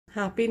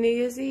Happy New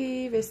Year's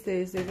Eve. It's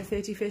Thursday the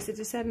 31st of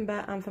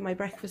December, and for my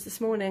breakfast this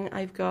morning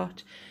I've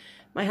got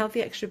my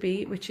Healthy Extra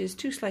B, which is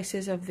 2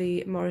 slices of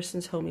the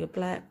Morrison's wholemeal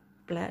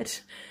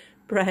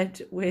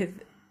bread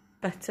with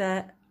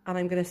butter, and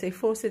I'm going to say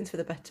 4 cents for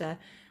the butter,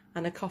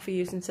 and a coffee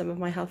using some of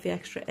my Healthy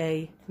Extra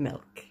A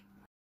milk.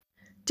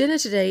 Dinner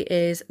today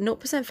is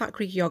 0% fat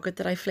Greek yoghurt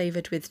that I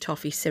flavoured with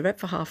toffee syrup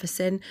for half a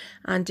sin,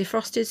 and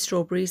defrosted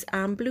strawberries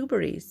and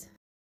blueberries.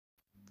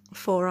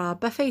 For our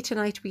buffet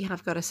tonight, we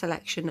have got a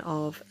selection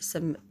of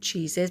some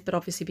cheeses, but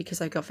obviously because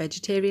I've got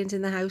vegetarians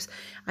in the house,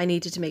 I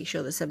needed to make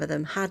sure that some of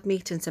them had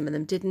meat and some of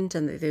them didn't,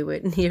 and that they were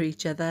near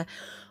each other.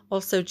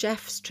 Also,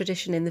 Jeff's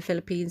tradition in the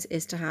Philippines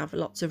is to have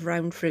lots of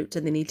round fruit,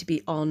 and they need to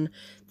be on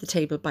the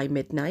table by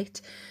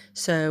midnight.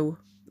 So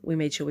we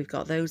made sure we've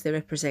got those. They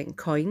represent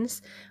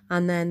coins.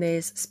 And then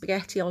there's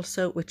spaghetti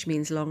also, which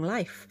means long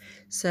life.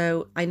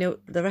 So I know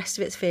the rest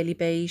of it's fairly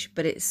beige,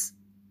 but it's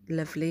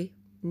lovely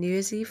New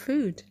Year's Eve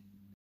food.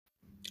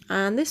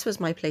 And this was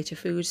my plate of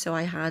food. So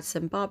I had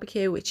some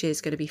barbecue, which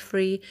is going to be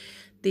free.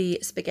 The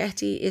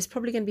spaghetti is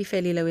probably going to be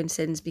fairly low in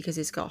sins because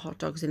it's got hot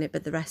dogs in it,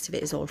 but the rest of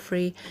it is all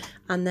free.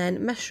 And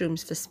then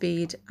mushrooms for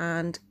speed,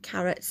 and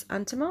carrots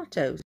and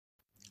tomatoes.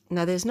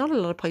 Now, there's not a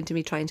lot of point in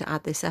me trying to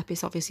add this up.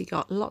 It's obviously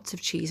got lots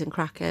of cheese and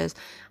crackers.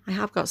 I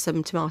have got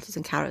some tomatoes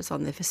and carrots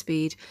on there for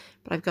speed,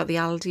 but I've got the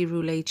Aldi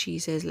Roulette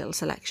cheeses, little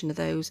selection of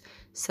those,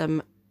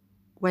 some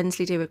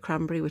Wensleydale with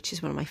cranberry, which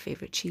is one of my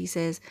favourite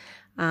cheeses,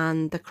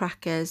 and the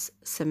crackers,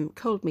 some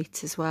cold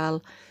meats as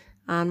well.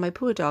 And my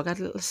poor dog had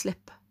a little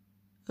slip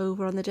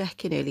over on the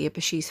deck in earlier,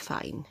 but she's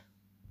fine.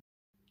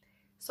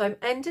 So I'm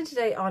ending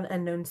today on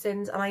unknown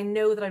sins, and I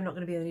know that I'm not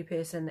going to be the only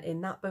person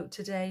in that boat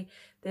today.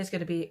 There's going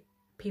to be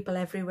people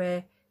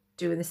everywhere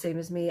doing the same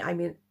as me. I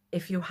mean,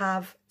 if you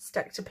have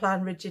stuck to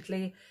plan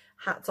rigidly,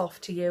 hats off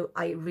to you.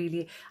 I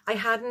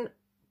hadn't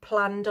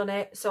planned on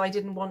it, so I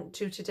didn't want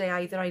to today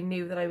either. I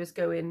knew that I was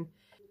going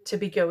to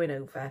be going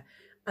over,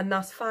 and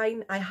that's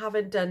fine. I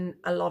haven't done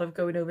a lot of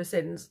going over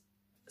since,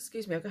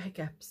 excuse me, I've got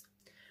hiccups,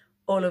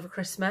 all over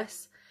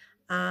Christmas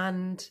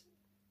and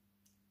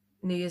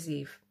New Year's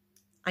Eve.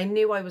 I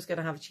knew I was going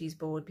to have a cheese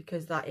board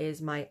because that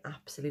is my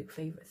absolute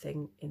favourite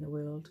thing in the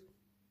world,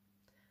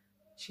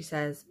 she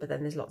says, but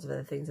then there's lots of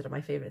other things that are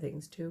my favourite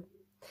things too.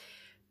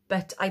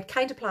 But I'd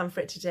kind of planned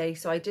for it today,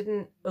 so I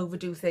didn't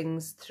overdo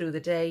things through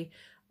the day.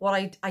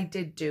 What I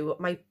did do,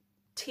 my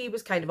tea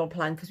was kind of on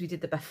plan because we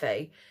did the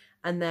buffet,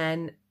 and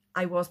then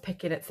I was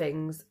picking at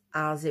things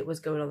as it was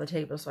going on the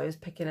table. So I was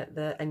picking at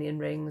the onion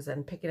rings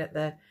and picking at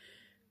the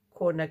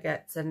corn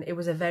nuggets, and it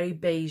was a very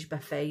beige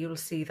buffet. You'll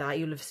see that,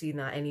 you'll have seen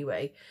that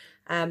anyway.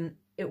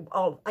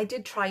 I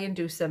did try and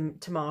do some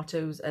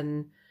tomatoes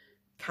and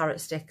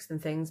carrot sticks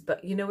and things,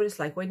 but you know what it's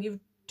like when you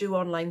do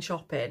online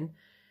shopping,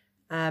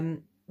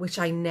 which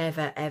I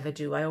never ever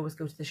do, I always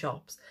go to the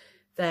shops,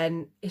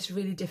 then it's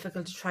really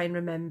difficult to try and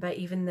remember,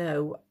 even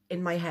though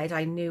in my head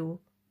I knew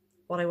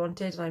what I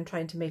wanted and I'm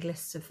trying to make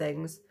lists of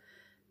things,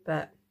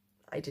 but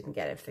I didn't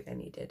get everything I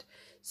needed.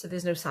 So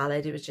there's no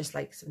salad, it was just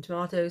like some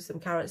tomatoes, some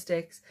carrot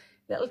sticks,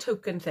 little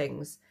token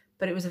things,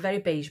 but it was a very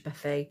beige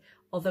buffet.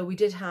 Although we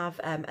did have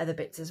other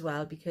bits as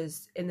well,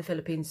 because in the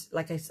Philippines,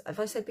 like I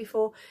said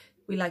before,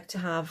 we like to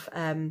have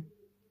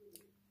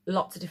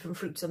lots of different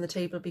fruits on the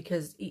table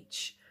because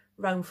each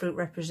round fruit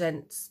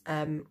represents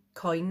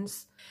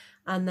coins.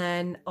 And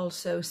then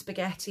also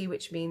spaghetti,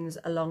 which means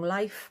a long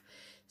life.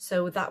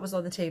 So that was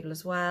on the table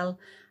as well.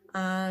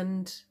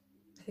 And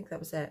I think that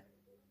was it.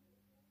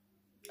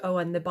 Oh,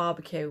 and the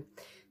barbecue.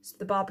 So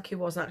the barbecue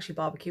wasn't actually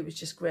barbecue, it was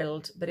just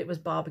grilled, but it was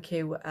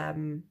barbecue,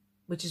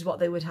 which is what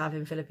they would have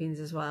in Philippines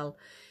as well.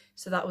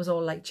 So that was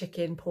all like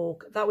chicken,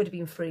 pork. That would have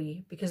been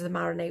free because the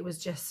marinade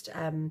was just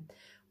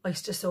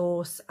oyster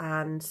sauce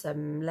and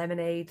some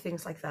lemonade,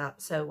 things like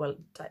that. So, well,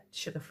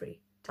 sugar-free,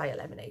 diet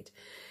lemonade.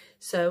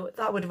 So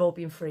that would have all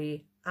been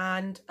free.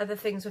 And other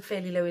things were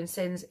fairly low in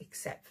sins,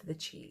 except for the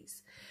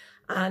cheese.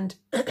 And,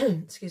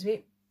 excuse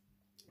me,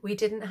 we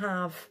didn't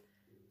have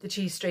the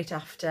cheese straight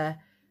after.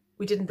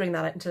 We didn't bring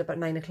that out until about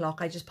 9 o'clock.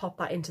 I just popped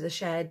that into the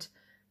shed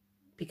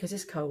because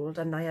it's cold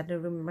and I had no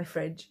room in my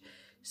fridge.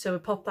 So we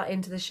popped that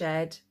into the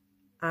shed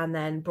and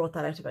then brought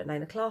that out about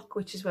 9 o'clock,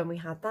 which is when we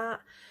had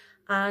that.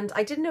 And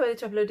I didn't know whether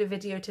to upload a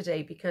video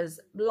today because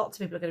lots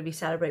of people are going to be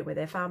celebrating with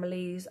their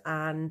families,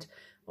 and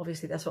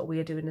obviously that's what we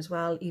are doing as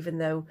well, even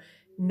though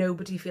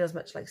nobody feels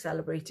much like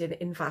celebrating.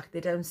 In fact,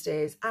 they're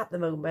downstairs at the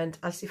moment,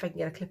 I'll see if I can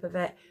get a clip of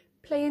it,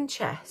 playing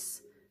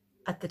chess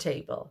at the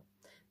table.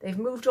 They've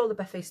moved all the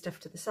buffet stuff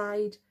to the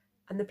side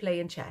and they're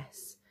playing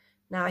chess.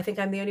 Now, I think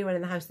I'm the only one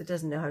in the house that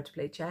doesn't know how to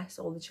play chess.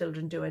 All the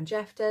children do and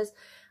Jeff does,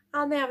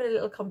 and they're having a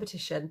little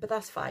competition, but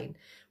that's fine.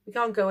 We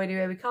can't go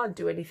anywhere, we can't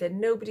do anything.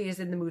 Nobody is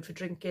in the mood for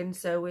drinking,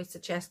 so it's a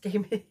chess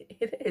game.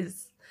 It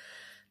is.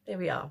 There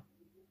we are.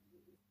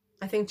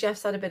 I think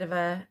Jeff's had a bit of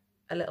a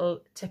little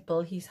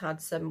tipple. He's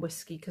had some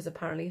whiskey because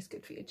apparently it's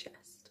good for your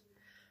chest.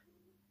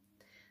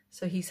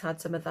 So he's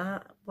had some of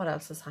that. What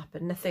else has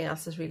happened? Nothing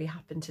else has really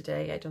happened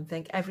today, I don't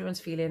think. Everyone's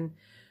feeling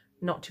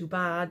not too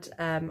bad.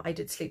 I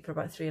did sleep for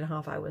about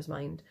 3.5 hours,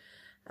 mind.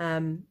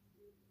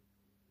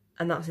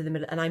 and that's in the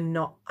middle, and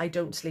I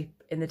don't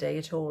sleep in the day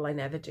at all, I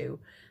never do.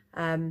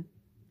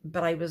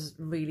 But I was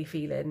really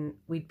feeling,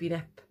 we'd been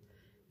up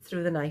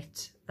through the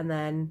night, and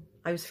then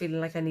I was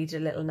feeling like I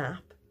needed a little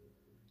nap.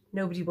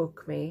 Nobody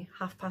woke me.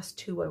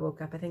 2:30 I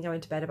woke up. I think I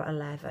went to bed about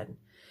 11.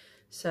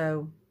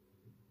 So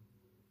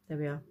there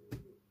we are.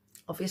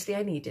 Obviously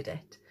I needed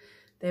it.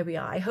 There we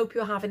are. I hope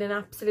you're having an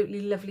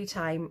absolutely lovely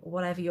time,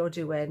 whatever you're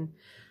doing,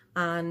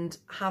 and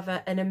have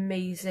an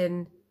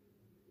amazing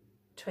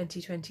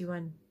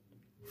 2021.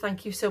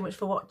 Thank you so much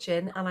for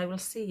watching, and I will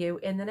see you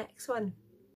in the next one.